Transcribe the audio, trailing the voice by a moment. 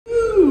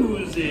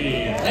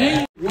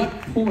Hey, what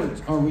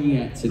port are we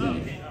at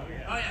today?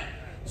 Oh yeah.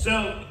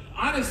 So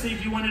honestly,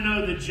 if you want to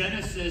know the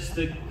genesis,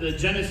 the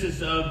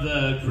genesis of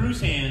the cruise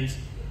hands,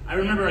 I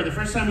remember the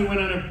first time we went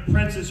on a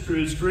princess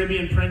cruise,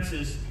 Caribbean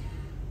Princess.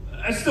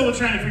 I still was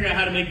trying to figure out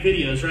how to make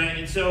videos, right?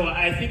 And so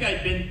I think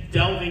I'd been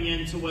delving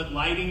into what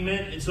lighting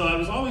meant, and so I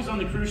was always on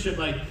the cruise ship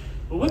like,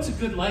 well, what's a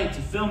good light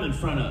to film in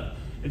front of?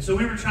 And so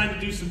we were trying to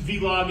do some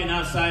vlogging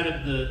outside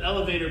of the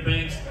elevator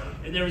banks,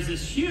 and there was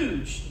this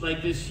huge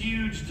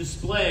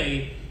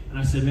display, and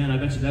I said, man, I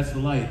bet you that's the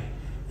light.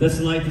 That's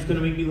the light that's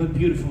gonna make me look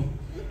beautiful.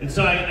 And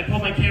so I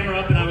pulled my camera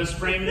up and I was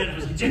framing it, and I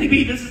was like, Jenny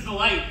B, this is the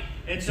light.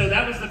 And so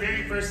that was the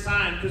very first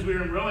time, because we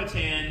were in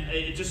Roatan,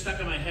 it just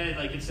stuck in my head,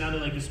 like it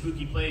sounded like a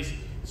spooky place.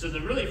 So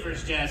the really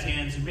first jazz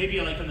hands, maybe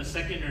like on the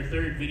second or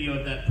third video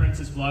of that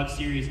Princess vlog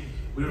series,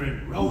 we were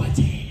in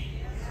Roatan.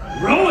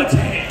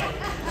 Roatan!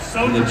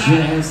 So the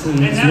jazz hands were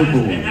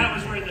born. And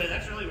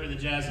that's really where the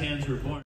jazz hands were born.